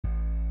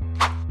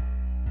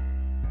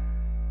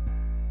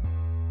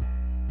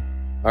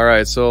All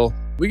right, so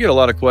we get a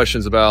lot of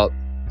questions about,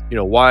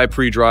 why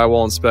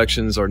pre-drywall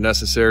inspections are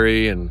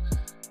necessary and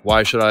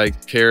why should I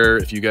care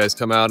if you guys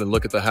come out and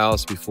look at the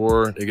house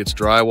before it gets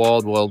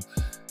drywalled? Well,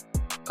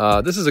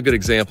 this is a good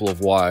example of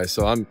why.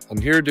 So I'm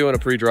here doing a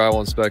pre-drywall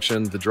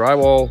inspection. The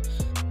drywall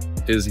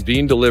is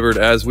being delivered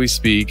as we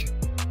speak.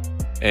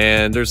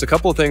 And there's a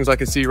couple of things I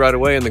can see right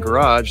away in the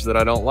garage that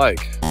I don't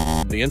like.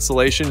 The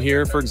insulation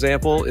here, for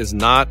example, is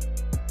not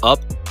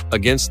up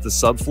against the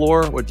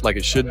subfloor, like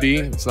it should be.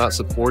 It's not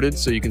supported,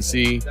 so you can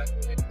see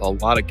a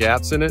lot of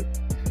gaps in it.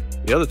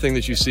 The other thing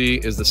that you see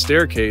is the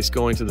staircase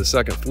going to the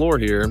second floor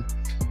here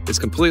is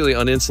completely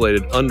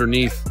uninsulated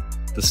underneath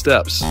the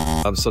steps.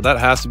 So that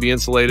has to be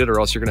insulated or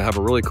else you're gonna have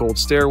a really cold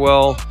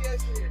stairwell.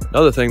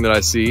 Another thing that I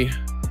see,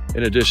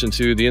 in addition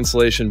to the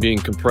insulation being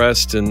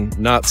compressed and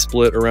not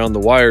split around the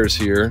wires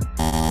here,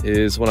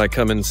 is when I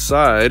come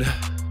inside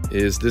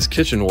is this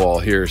kitchen wall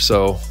here.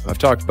 So I've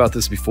talked about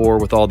this before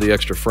with all the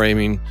extra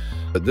framing,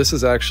 but this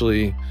is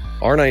actually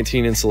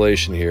R19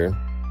 insulation here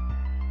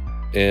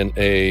in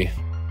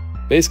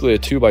basically a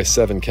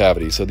 2x7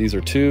 cavity. So these are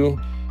two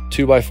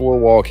 2x4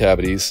 wall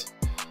cavities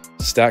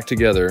stacked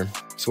together.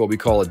 It's what we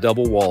call a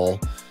double wall.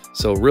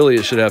 So really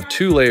it should have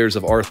 2 layers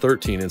of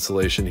R13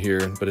 insulation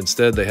here, but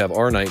instead they have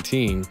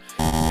R19.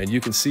 And you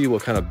can see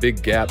what kind of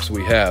big gaps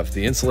we have.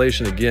 The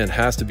insulation, again,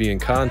 has to be in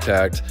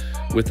contact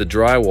with the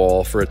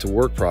drywall for it to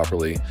work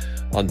properly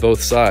on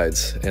both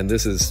sides. And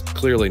this is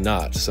clearly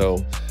not.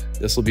 So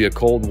this will be a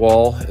cold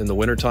wall in the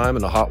wintertime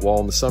and a hot wall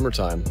in the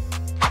summertime.